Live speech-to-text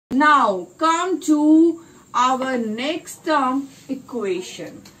Now come to our next term,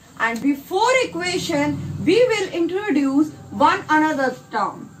 equation. And before equation, we will introduce one another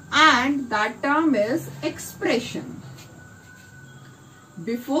term, and that term is expression.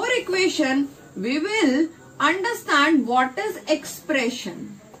 Before equation, we will understand what is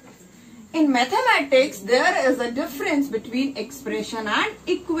expression. In mathematics, there is a difference between expression and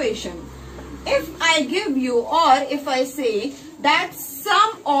equation. If I give you, or if I say that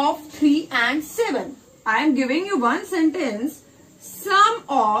sum of 3 and 7, I am giving you one sentence, sum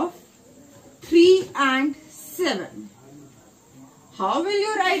of 3 and 7. How will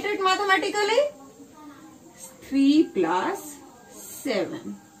you write it mathematically? 3 plus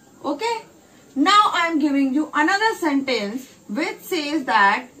 7. Okay. Now I am giving you another sentence which says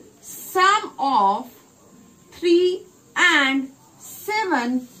that sum of 3 and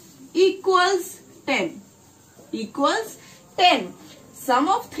 7 equals 10. Equals 10. Sum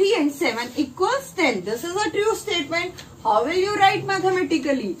of 3 and 7 equals 10. This is a true statement. How will you write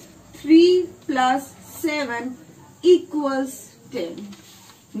mathematically? 3 plus 7 equals 10.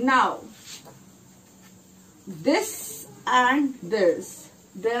 Now, this and this,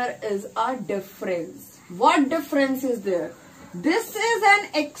 there is a difference. What difference is there? This is an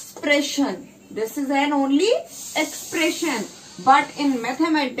expression. This is an only expression. But in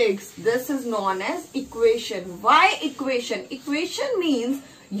mathematics, this is known as equation. Why equation? Equation means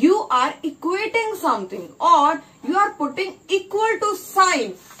you are equating something, or you are putting equal to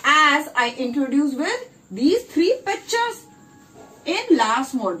sign, as I introduced with these three pictures in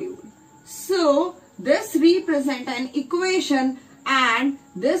last module. So this represent an equation and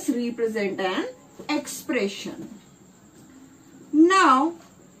this represent an expression. Now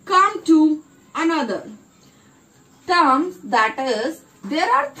come to another terms, that is, there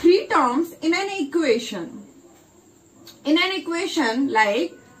are three terms in an equation. In an equation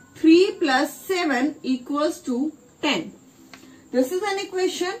like 3 plus 7 equals to 10. This is an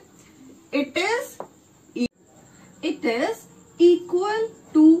equation. It is equal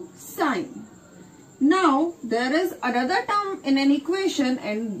to sign. Now there is another term in an equation,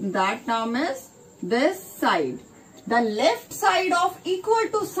 and that term is this side. The left side of equal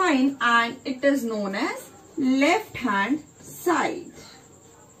to sign, and it is known as left hand side.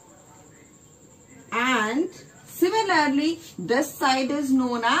 And similarly, this side is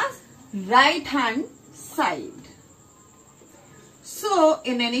known as right hand side. So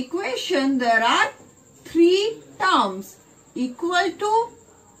in an equation, there are three terms: equal to,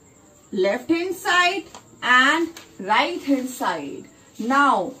 left hand side and right hand side.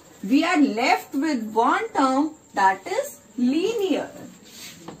 Now we are left with one term, that is linear.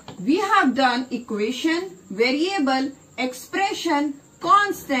 We have done equation, variable, expression,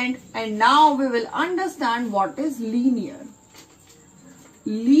 constant, and now we will understand what is linear.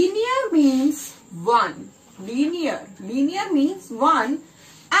 Linear means 1. Linear means 1,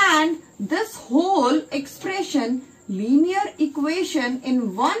 and this whole expression, linear equation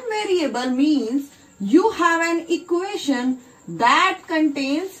in one variable, means you have an equation that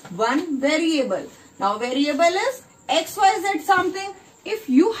contains one variable. Now variable is x, y, z something. If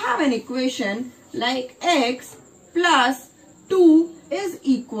you have an equation like x plus 2 is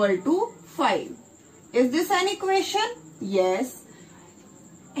equal to 5. Is this an equation? Yes.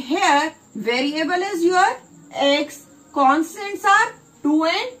 Here variable is your x, constants are 2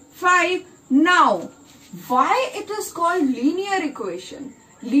 and 5. Now, why it is called linear equation?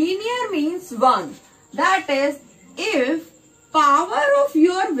 Linear means 1. That is, if power of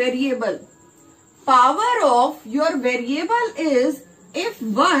your variable is if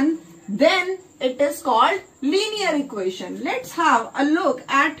 1, then it is called linear equation. Let's have a look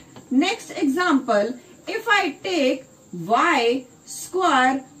at next example. If I take y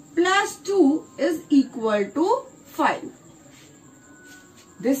square plus 2 is equal to 5.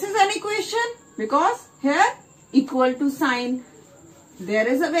 This is an equation because here equal to sign. There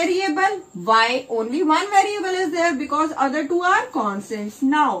is a variable y, only one variable is there because other two are constants.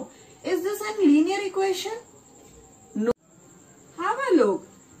 Now, is this a linear equation? No. Have a look.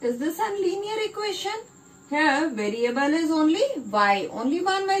 Is this a linear equation? Here variable is only y, only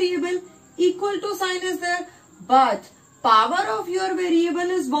one variable. Equal to sign is there. But power of your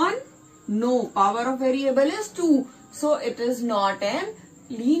variable is 1? No, power of variable is 2. So it is not a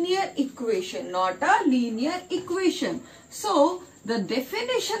linear equation, not a linear equation. So the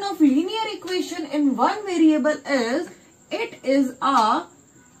definition of linear equation in one variable is, it is a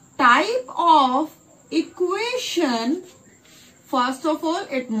type of equation. First of all,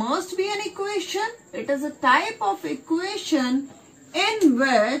 it must be an equation. It is a type of equation in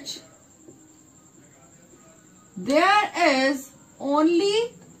which there is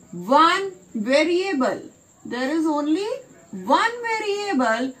only one variable. There is only one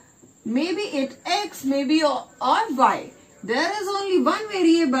variable, maybe it x, maybe or y. There is only one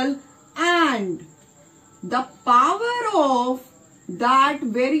variable and the power of that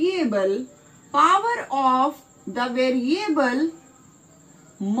variable,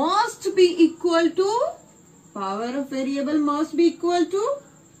 must be equal to, power of variable must be equal to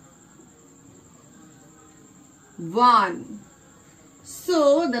 1.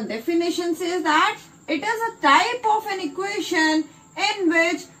 So the definition says that it is a type of an equation in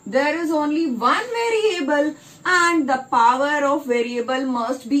which there is only one variable and the power of variable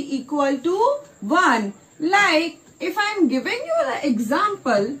must be equal to 1. Like if I am giving you the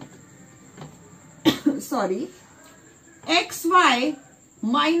example, sorry, xy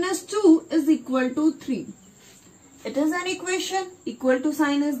minus 2 is equal to 3. It is an equation, equal to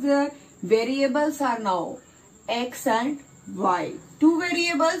sign is there. Variables are now x and y, two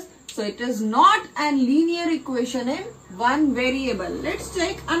variables. So it is not a linear equation in one variable. Let's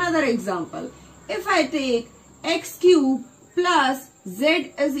take another example. If I take x cube plus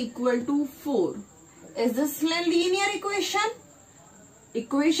z is equal to 4. Is this a linear equation?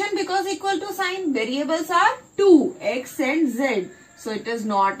 Equation because equal to sign, variables are 2, x and z. So it is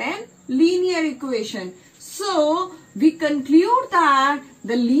not a linear equation. So we conclude that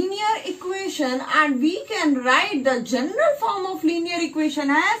the linear equation, and we can write the general form of linear equation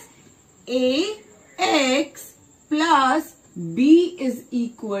as ax plus b is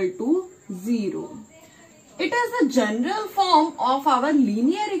equal to 0. It is the general form of our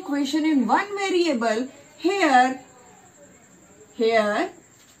linear equation in one variable. Here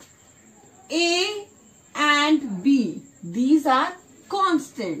a and b, these are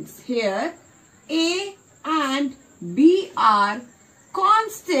constants. Here a and b are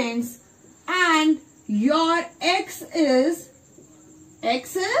constants and your x is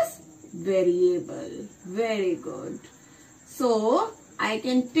variable. Very good. So I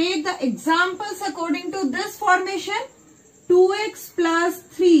can take the examples according to this formation. 2x plus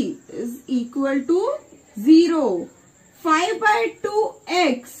 3 is equal to 0. 5 by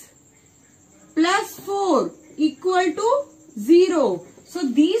 2x plus 4 equal to 0. So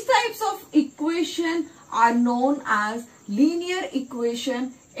these types of equation are known as linear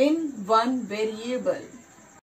equation in one variable.